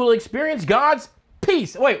 Then you will experience God's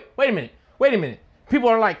peace. Wait a minute. People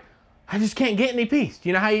are like, I just can't get any peace. Do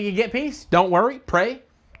you know how you can get peace? Don't worry. Pray.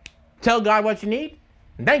 Tell God what you need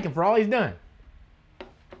and thank Him for all He's done.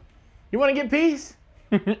 You want to get peace?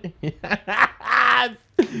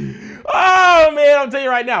 Oh man, I'll tell you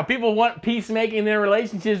right now, people want peacemaking in their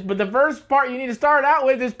relationships, but the first part you need to start out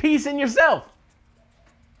with is peace in yourself.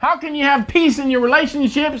 How can you have peace in your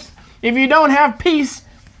relationships if you don't have peace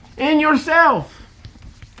in yourself?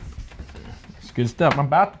 It's good stuff. I'm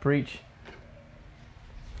about to preach.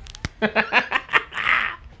 Look at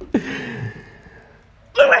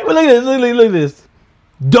this.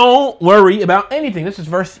 Don't worry about anything. This is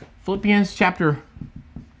Philippians chapter.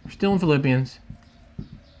 We're still in Philippians.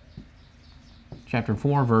 Chapter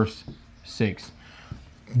 4, verse 6.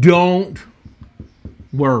 Don't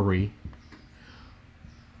worry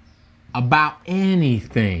about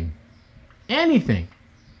anything. Anything.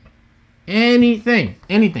 Anything.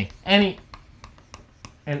 Anything. And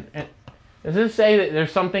does this say that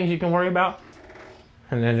there's some things you can worry about?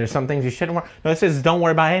 And then there's some things you shouldn't worry? No, it says don't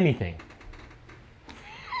worry about anything.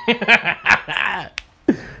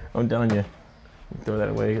 I'm telling you. Throw that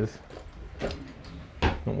away because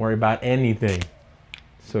don't worry about anything.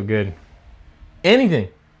 So good. Anything.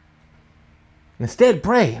 Instead,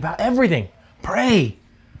 pray about everything. Pray.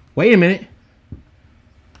 Wait a minute.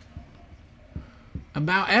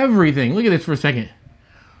 About everything. Look at this for a second.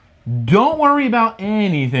 Don't worry about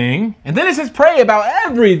anything. And then it says pray about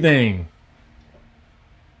everything.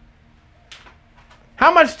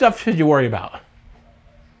 How much stuff should you worry about?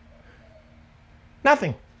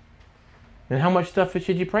 Nothing. Then how much stuff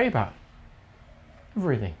should you pray about?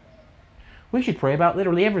 Everything. We should pray about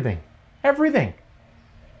literally everything. Everything.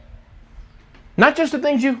 Not just the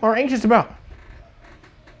things you are anxious about.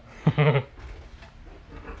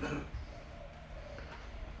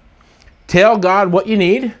 Tell God what you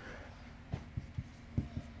need.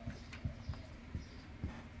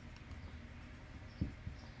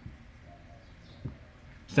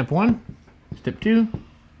 Step 1, step 2,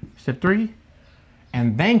 step 3,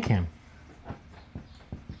 and thank Him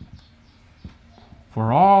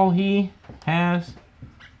for all He has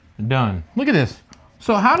done. Look at this.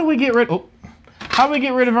 So how do we get rid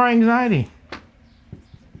of our anxiety?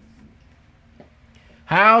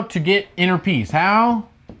 How to get inner peace. How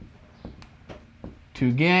to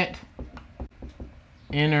get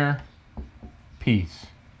inner peace.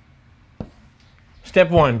 Step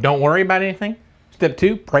 1, don't worry about anything. Step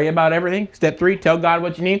 2, pray about everything. Step 3, tell God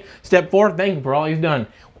what you need. Step 4, thank Him for all He's done.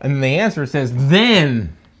 And the answer says,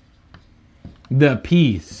 then the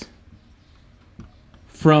peace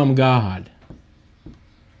from God.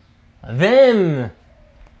 Then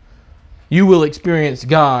you will experience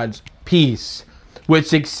God's peace,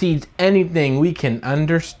 which exceeds anything we can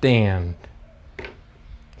understand.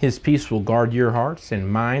 His peace will guard your hearts and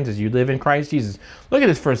minds as you live in Christ Jesus. Look at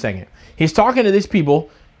this for a second. He's talking to these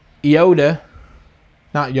people, Yoda,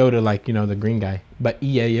 not Yoda like, you know, the green guy, but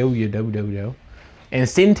E-A-O-U-Do-Do-Do, and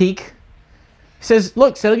Cintiq. He says,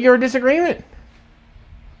 look, settle your disagreement.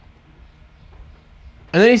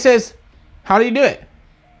 And then he says, how do you do it?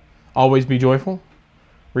 Always be joyful.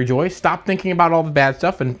 Rejoice. Stop thinking about all the bad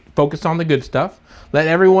stuff and focus on the good stuff. Let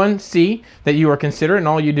everyone see that you are considerate in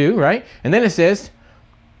all you do, right? And then it says,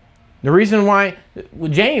 the reason why,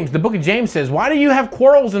 James, the book of James says, why do you have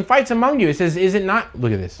quarrels and fights among you? It says, is it not?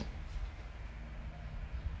 Look at this.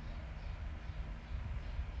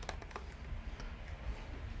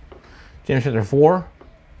 James chapter 4,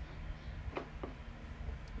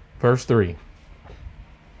 verse 3.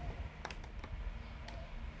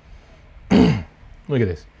 Look at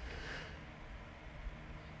this.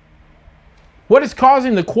 What is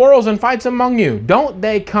causing the quarrels and fights among you? Don't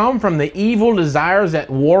they come from the evil desires at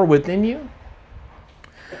war within you?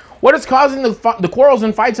 What is causing the quarrels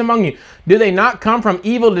and fights among you? Do they not come from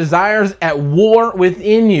evil desires at war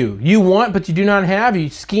within you? You want, but you do not have. You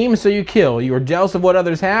scheme, so you kill. You are jealous of what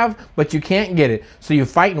others have, but you can't get it. So you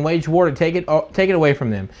fight and wage war to take it away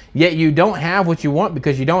from them. Yet you don't have what you want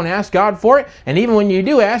because you don't ask God for it. And even when you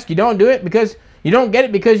do ask, you don't do it because you don't get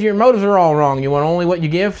it because your motives are all wrong. You want only what you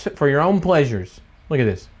give for your own pleasures. Look at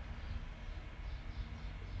this.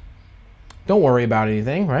 Don't worry about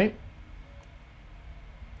anything, right?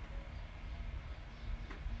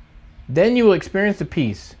 Then you will experience the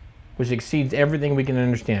peace which exceeds everything we can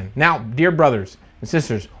understand. Now, dear brothers and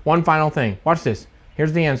sisters, one final thing. Watch this.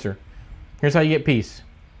 Here's the answer. Here's how you get peace.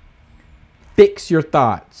 Fix your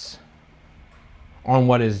thoughts on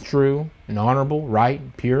what is true and honorable,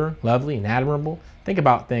 right, pure, lovely, and admirable. Think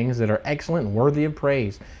about things that are excellent and worthy of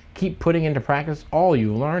praise. Keep putting into practice all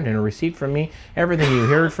you learned and received from me, everything you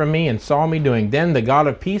heard from me and saw me doing. Then the God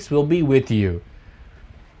of peace will be with you.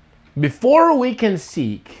 Before we can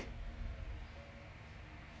seek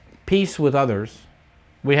peace with others,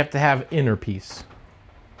 we have to have inner peace.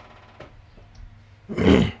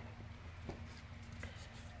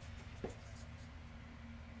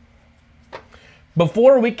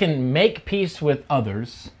 Before we can make peace with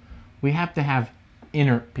others, we have to have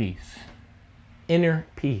inner peace. Inner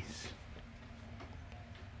peace.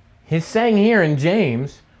 He's saying here in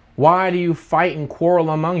James, why do you fight and quarrel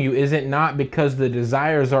among you? Is it not because the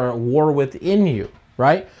desires are at war within you,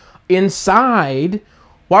 right? Inside,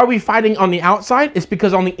 why are we fighting on the outside? It's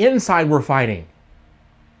because on the inside we're fighting.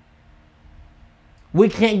 We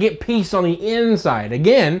can't get peace on the inside.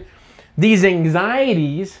 Again, these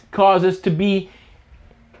anxieties cause us to be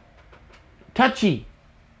touchy,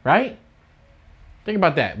 right? Think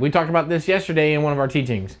about that. We talked about this yesterday in one of our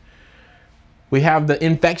teachings. We have the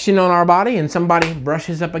infection on our body and somebody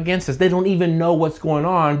brushes up against us. They don't even know what's going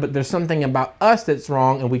on, but there's something about us that's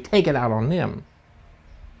wrong and we take it out on them.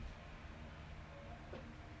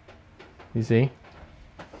 You see?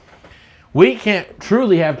 We can't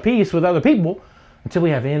truly have peace with other people until we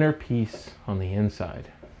have inner peace on the inside.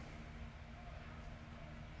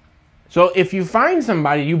 So if you find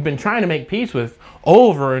somebody you've been trying to make peace with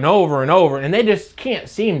over and over and over, and they just can't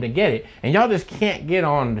seem to get it, and y'all just can't get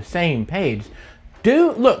on the same page,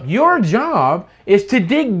 look, your job is to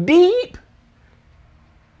dig deep.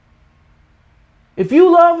 If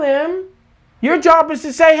you love them, your job is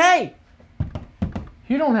to say, hey,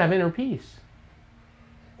 you don't have inner peace.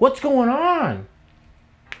 What's going on?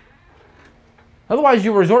 Otherwise,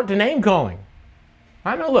 you resort to name calling.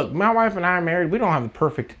 I know, look, my wife and I are married. We don't have a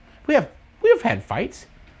perfect, we have had fights.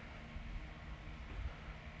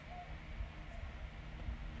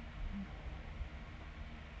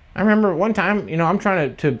 I remember one time, you know, I'm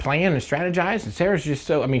trying to plan and strategize, and Sarah's just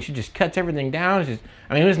so, I mean, she just cuts everything down. It's just,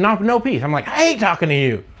 I mean, it was no peace. I'm like, I hate talking to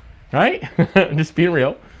you, right? Just being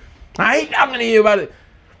real. I hate talking to you about it.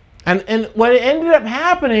 And what ended up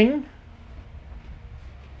happening,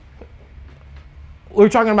 we were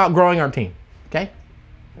talking about growing our team, okay?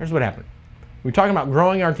 Here's what happened. We were talking about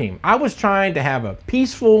growing our team. I was trying to have a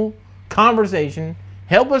peaceful conversation,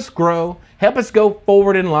 help us grow, help us go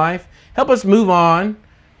forward in life, help us move on.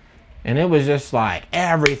 And it was just like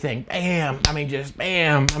everything, bam. I mean, just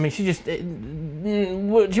bam. I mean, she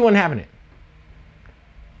wasn't having it.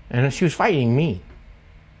 And she was fighting me.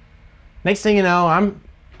 Next thing you know,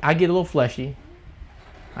 I get a little fleshy.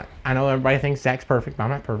 I know everybody thinks Zach's perfect, but I'm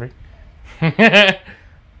not perfect.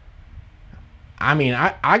 I mean,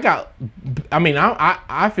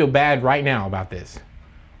 I feel bad right now about this.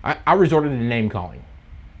 I resorted to name calling.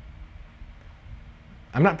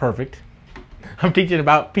 I'm not perfect. I'm teaching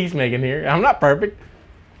about peacemaking here. I'm not perfect.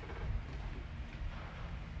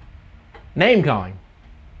 Name calling.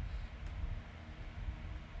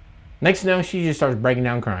 Next thing you know, she just starts breaking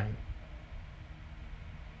down crying.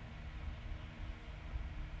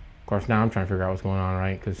 Of course, now I'm trying to figure out what's going on,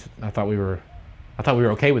 right? Because I thought we were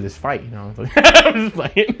okay with this fight, you know. I'm just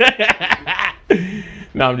playing.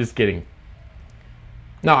 No, I'm just kidding.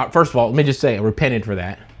 No, first of all, let me just say I repented for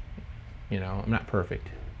that. You know, I'm not perfect.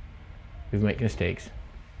 We make mistakes.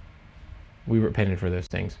 We repented for those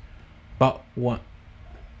things. But what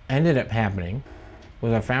ended up happening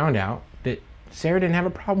was I found out that Sarah didn't have a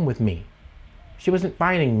problem with me. She wasn't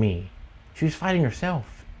fighting me. She was fighting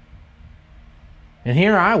herself. And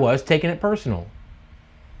here I was taking it personal.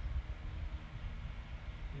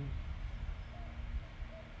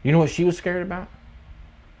 You know what she was scared about?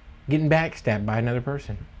 Getting backstabbed by another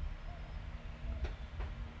person.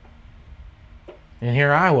 And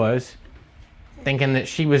here I was thinking that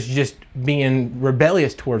she was just being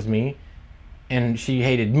rebellious towards me, and she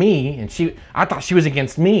hated me, and I thought she was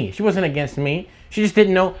against me. She wasn't against me. She just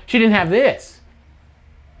didn't know, she didn't have this.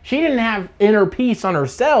 She didn't have inner peace on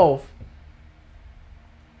herself.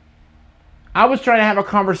 I was trying to have a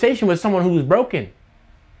conversation with someone who was broken.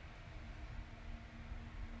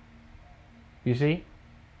 You see?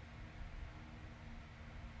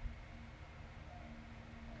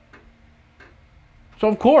 So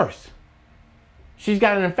of course, she's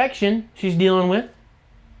got an infection she's dealing with.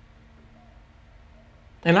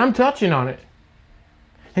 And I'm touching on it.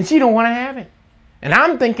 And she don't want to have it. And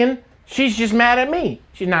I'm thinking she's just mad at me.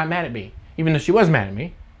 She's not mad at me. Even though she was mad at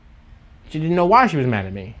me. She didn't know why she was mad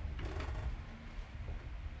at me.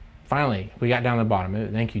 Finally, we got down to the bottom of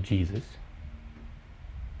it. Thank you, Jesus.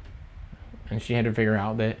 And she had to figure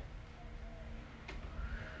out that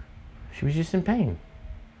she was just in pain.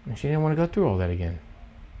 And she didn't want to go through all that again.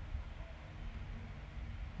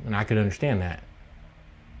 And I could understand that.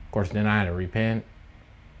 Of course, then I had to repent.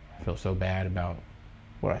 I felt so bad about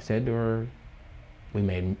what I said to her. We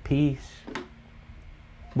made peace.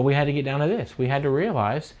 But we had to get down to this. We had to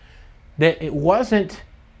realize that it wasn't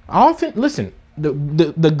often, listen,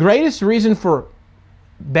 the greatest reason for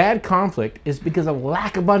bad conflict is because of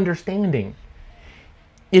lack of understanding.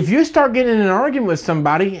 If you start getting in an argument with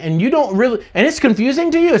somebody and you don't really, and it's confusing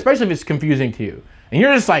to you, especially if it's confusing to you, and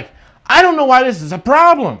you're just like, I don't know why this is a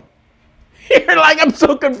problem. You're like, I'm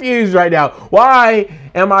so confused right now. Why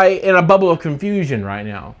am I in a bubble of confusion right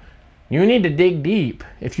now? You need to dig deep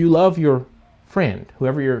if you love your friend,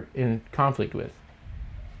 whoever you're in conflict with.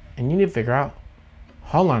 And you need to figure out,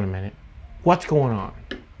 hold on a minute, what's going on?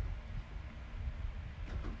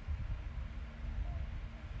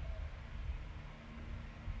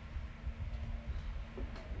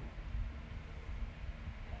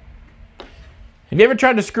 Have you ever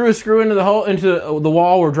tried to screw a screw into the hole, into the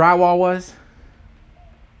wall where drywall was?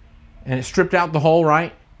 And it stripped out the hole,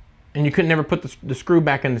 right? And you could never put the screw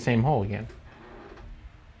back in the same hole again.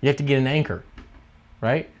 You have to get an anchor,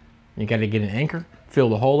 right? You got to get an anchor, fill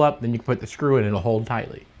the hole up, then you can put the screw in and it'll hold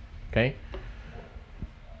tightly, okay?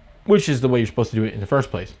 Which is the way you're supposed to do it in the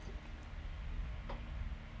first place.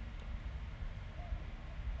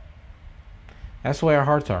 That's the way our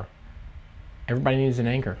hearts are. Everybody needs an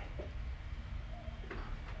anchor.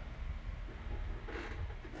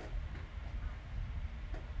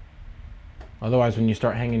 Otherwise, when you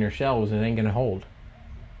start hanging your shelves, it ain't going to hold.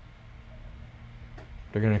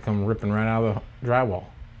 They're going to come ripping right out of the drywall.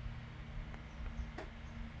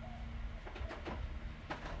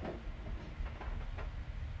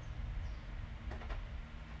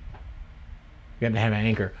 We have to have an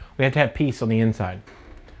anchor. We have to have peace on the inside.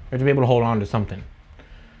 We have to be able to hold on to something.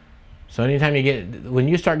 So anytime when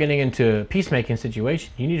you start getting into a peacemaking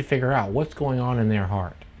situation, you need to figure out what's going on in their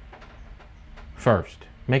heart. First,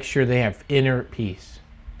 make sure they have inner peace.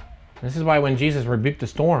 This is why when Jesus rebuked the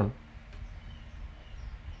storm,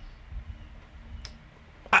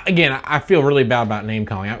 again, I feel really bad about name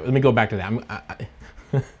calling. Let me go back to that.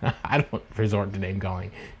 I don't resort to name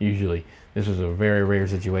calling usually. This was a very rare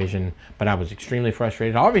situation, but I was extremely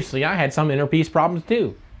frustrated. Obviously, I had some inner peace problems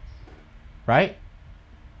too, right?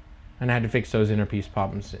 And I had to fix those inner peace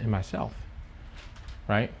problems in myself,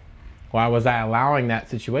 right? Why was I allowing that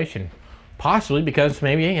situation? Possibly because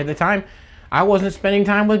maybe at the time I wasn't spending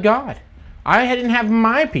time with God. I didn't have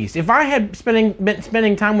my peace. If I had been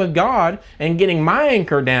spending time with God and getting my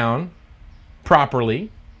anchor down properly,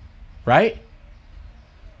 right?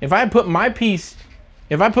 If I had put my peace,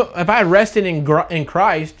 if I rested in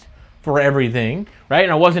Christ for everything, right?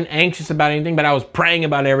 And I wasn't anxious about anything, but I was praying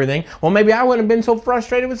about everything. Well, maybe I wouldn't have been so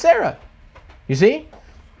frustrated with Sarah. You see?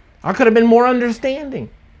 I could have been more understanding.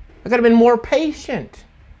 I could have been more patient.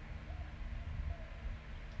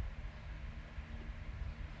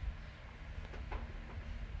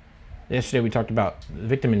 Yesterday we talked about the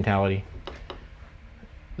victim mentality.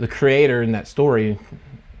 The creator in that story,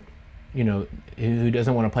 you know, who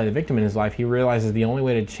doesn't want to play the victim in his life, he realizes the only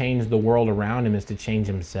way to change the world around him is to change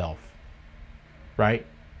himself. Right?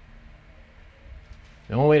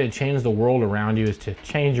 The only way to change the world around you is to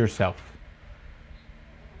change yourself.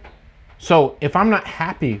 So if I'm not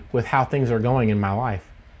happy with how things are going in my life,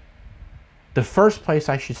 the first place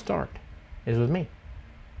I should start is with me,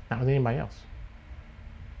 not with anybody else.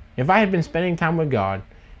 If I had been spending time with God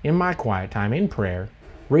in my quiet time, in prayer,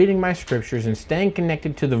 reading my scriptures and staying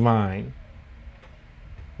connected to the vine,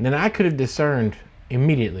 then I could have discerned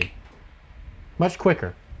immediately, much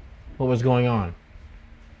quicker, what was going on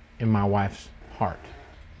in my wife's heart.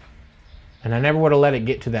 And I never would have let it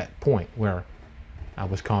get to that point where I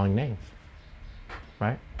was calling names,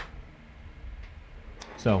 right?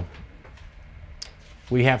 So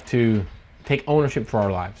we have to take ownership for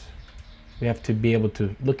our lives. We have to be able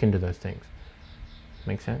to look into those things.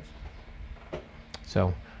 Make sense? So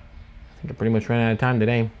I think I pretty much ran out of time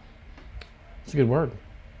today. It's a good word.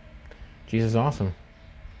 Jesus is awesome.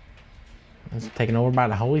 It's taken over by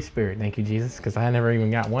the Holy Spirit. Thank you, Jesus, because I never even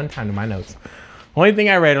got one time to my notes. Only thing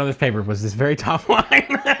I read on this paper was this very top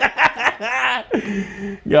line.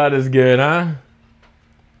 God is good, huh?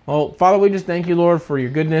 Well, Father, we just thank you, Lord, for your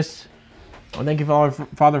goodness. Well, thank you,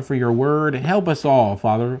 Father, for your word. And help us all,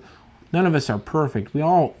 Father. None of us are perfect. We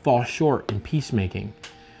all fall short in peacemaking.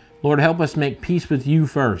 Lord, help us make peace with you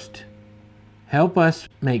first. Help us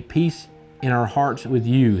make peace in our hearts with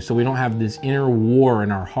you so we don't have this inner war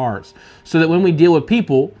in our hearts. So that when we deal with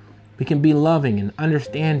people, we can be loving and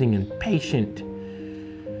understanding and patient.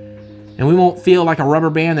 And we won't feel like a rubber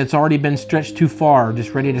band that's already been stretched too far,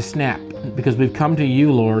 just ready to snap. Because we've come to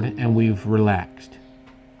you, Lord, and we've relaxed.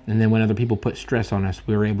 And then when other people put stress on us,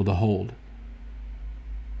 we're able to hold.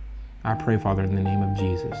 I pray, Father, in the name of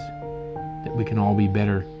Jesus, that we can all be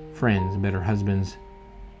better friends, better husbands,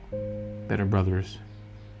 better brothers.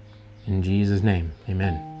 In Jesus' name,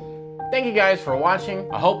 amen. Thank you guys for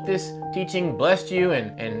watching. I hope this teaching blessed you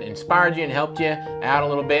and inspired you and helped you out a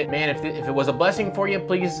little bit. Man, if it was a blessing for you,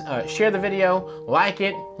 please share the video, like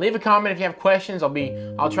it, leave a comment if you have questions.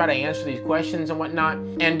 I'll try to answer these questions and whatnot.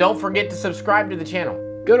 And don't forget to subscribe to the channel.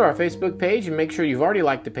 Go to our Facebook page and make sure you've already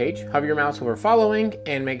liked the page. Hover your mouse over following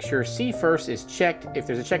and make sure See First is checked. If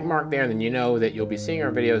there's a check mark there, then you know that you'll be seeing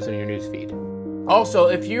our videos in your newsfeed. Also,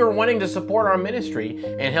 if you're wanting to support our ministry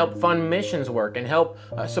and help fund missions work and help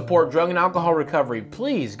support drug and alcohol recovery,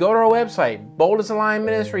 please go to our website,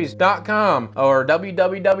 boldastlionministries.com or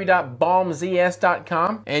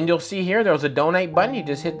www.balmzs.com, and you'll see here there's a donate button. You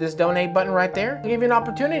just hit this donate button right there. It'll give you an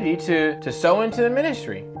opportunity to sow into the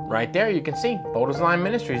ministry. Right there, you can see Bold as a Lion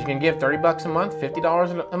Ministries. You can give $30 a month,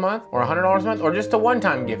 $50 a month, or $100 a month, or just a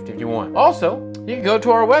one-time gift if you want. Also, you can go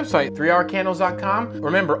to our website, 3rcandles.com.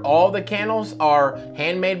 Remember, all the candles are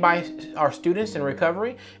handmade by our students in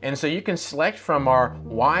recovery, and so you can select from our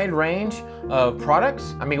wide range of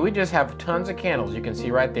products. I mean, we just have tons of candles you can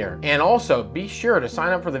see right there. And also, be sure to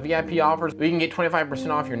sign up for the VIP offers. We can get 25%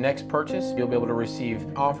 off your next purchase. You'll be able to receive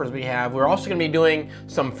offers we have. We're also going to be doing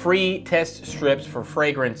some free test strips for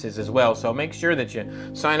fragrances as well. So make sure that you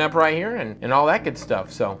sign up right here and all that good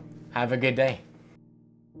stuff. So have a good day.